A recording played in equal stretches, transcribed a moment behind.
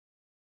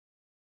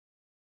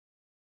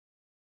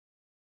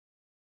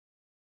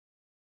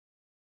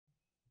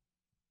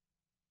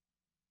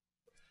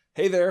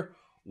Hey there.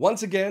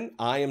 Once again,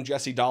 I am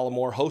Jesse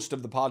Dollemore, host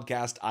of the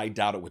podcast I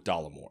Doubt It with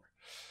Dollemore.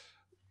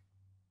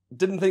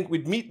 Didn't think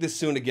we'd meet this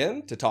soon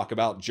again to talk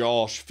about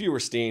Josh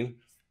Feuerstein,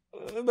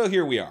 but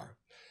here we are.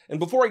 And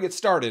before I get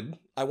started,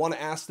 I want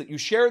to ask that you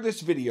share this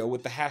video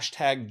with the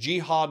hashtag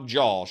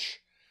JihadJosh.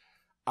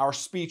 Our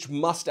speech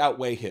must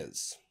outweigh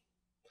his.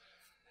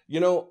 You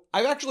know,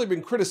 I've actually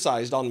been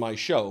criticized on my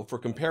show for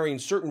comparing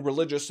certain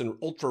religious and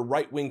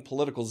ultra-right-wing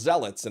political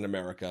zealots in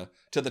America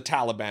to the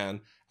Taliban,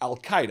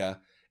 Al-Qaeda,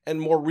 and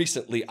more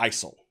recently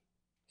ISIL.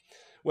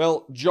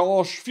 Well,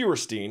 Josh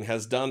Feuerstein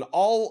has done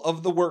all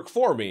of the work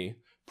for me,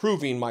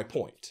 proving my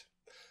point.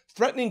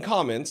 Threatening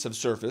comments have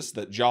surfaced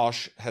that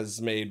Josh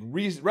has made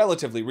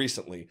relatively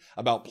recently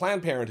about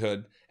Planned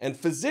Parenthood and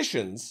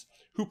physicians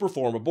who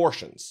perform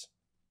abortions.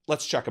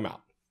 Let's check them out.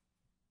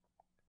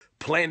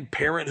 Planned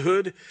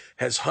Parenthood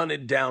has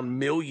hunted down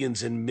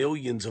millions and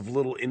millions of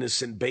little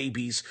innocent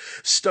babies,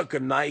 stuck a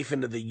knife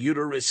into the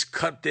uterus,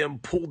 cut them,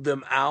 pulled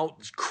them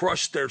out,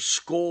 crushed their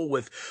skull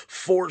with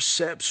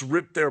forceps,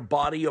 ripped their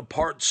body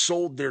apart,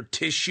 sold their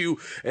tissue,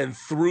 and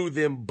threw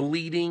them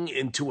bleeding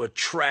into a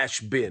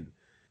trash bin.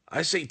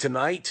 I say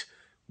tonight,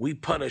 we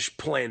punish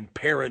Planned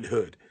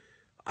Parenthood.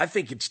 I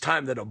think it's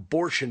time that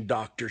abortion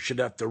doctors should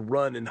have to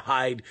run and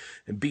hide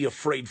and be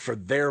afraid for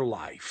their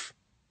life.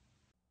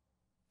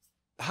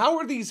 How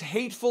are these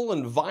hateful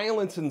and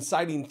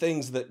violence-inciting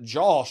things that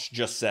Josh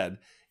just said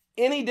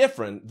any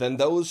different than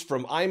those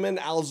from Ayman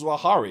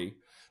al-Zawahiri,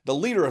 the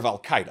leader of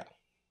al-Qaeda?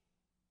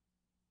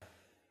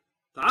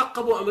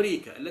 تعقبوا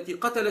أمريكا التي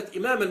قتلت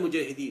إمام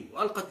المجاهدين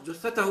وألقت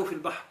جثته في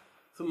البحر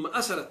ثم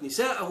أسرت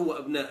نساءه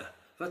وأبناءه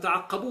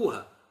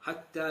فتعقبوها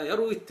حتى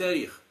يروي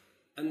التاريخ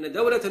أن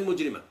دولة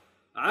مجرمة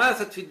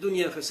عاثت في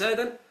الدنيا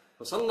فسادا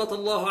فسلط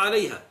الله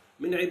عليها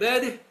من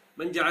عباده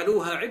من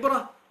جعلوها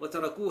عبرة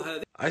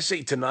وتركوها. I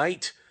say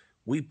tonight,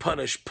 we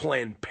punish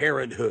Planned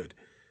Parenthood.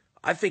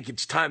 I think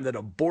it's time that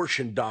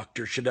abortion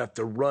doctors should have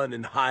to run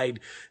and hide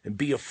and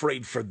be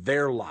afraid for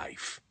their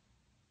life.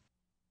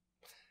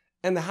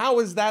 And how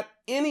is that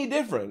any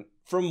different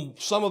from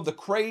some of the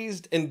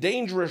crazed and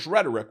dangerous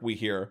rhetoric we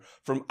hear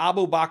from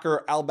Abu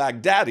Bakr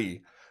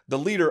al-Baghdadi, the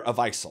leader of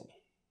ISIL?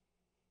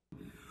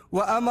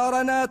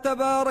 وأمرنا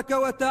تبارك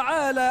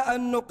وتعالى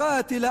أن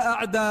نقاتل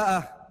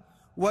أعداءه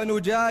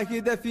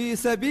ونجاهد في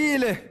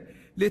سبيله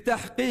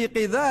لتحقيق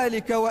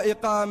ذلك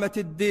وإقامة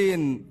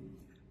الدين.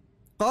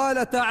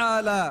 قال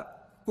تعالى: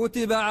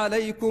 كتب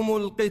عليكم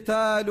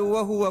القتال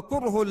وهو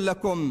كره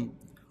لكم.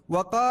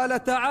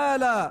 وقال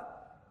تعالى: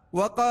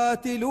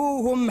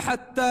 وقاتلوهم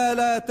حتى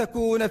لا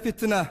تكون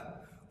فتنة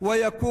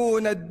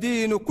ويكون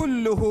الدين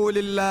كله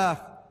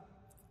لله.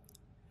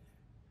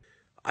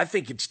 I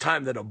think it's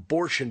time that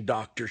abortion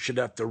doctors should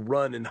have to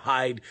run and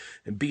hide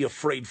and be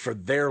afraid for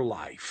their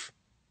life.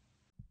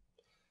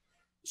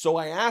 So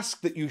I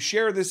ask that you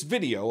share this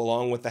video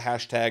along with the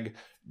hashtag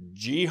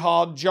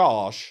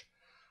JihadJosh.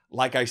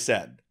 Like I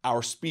said,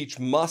 our speech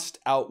must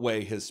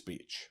outweigh his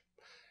speech.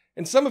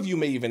 And some of you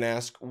may even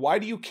ask, why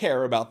do you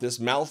care about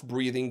this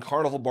mouth-breathing,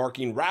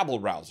 carnival-barking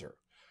rabble-rouser?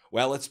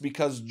 Well, it's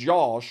because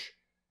Josh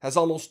has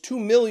almost 2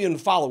 million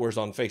followers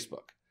on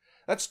Facebook.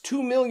 That's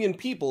 2 million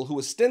people who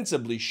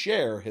ostensibly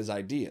share his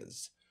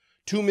ideas.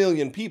 2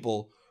 million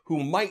people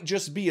who might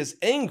just be as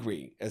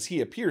angry as he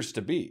appears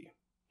to be.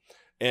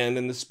 And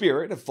in the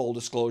spirit of full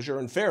disclosure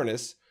and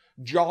fairness,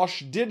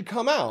 Josh did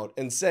come out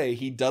and say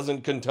he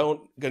doesn't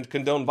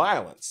condone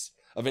violence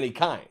of any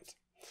kind.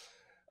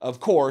 Of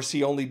course,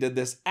 he only did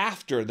this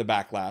after the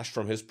backlash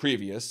from his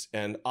previous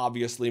and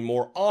obviously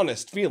more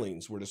honest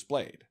feelings were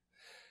displayed.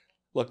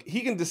 Look,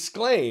 he can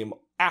disclaim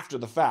after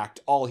the fact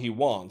all he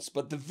wants,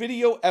 but the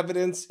video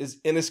evidence is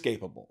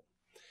inescapable.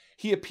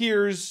 He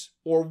appears,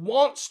 or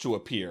wants to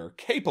appear,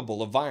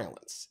 capable of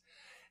violence.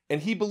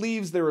 And he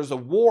believes there is a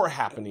war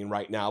happening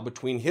right now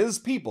between his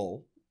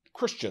people,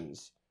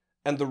 Christians,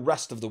 and the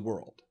rest of the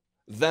world.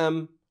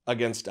 Them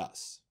against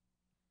us.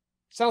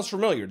 Sounds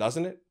familiar,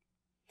 doesn't it?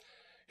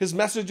 His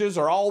messages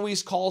are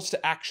always calls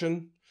to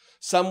action,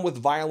 some with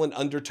violent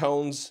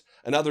undertones,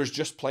 and others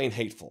just plain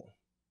hateful.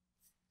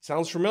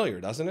 Sounds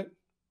familiar, doesn't it?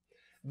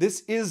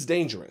 This is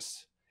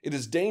dangerous. It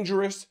is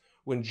dangerous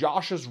when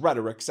Josh's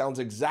rhetoric sounds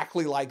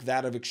exactly like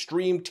that of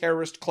extreme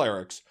terrorist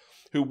clerics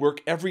who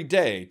work every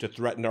day to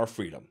threaten our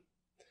freedom.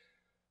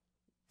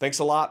 Thanks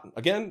a lot.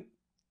 Again,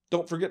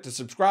 don't forget to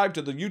subscribe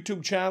to the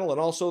YouTube channel and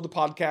also the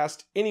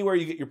podcast anywhere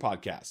you get your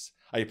podcasts.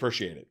 I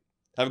appreciate it.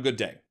 Have a good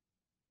day.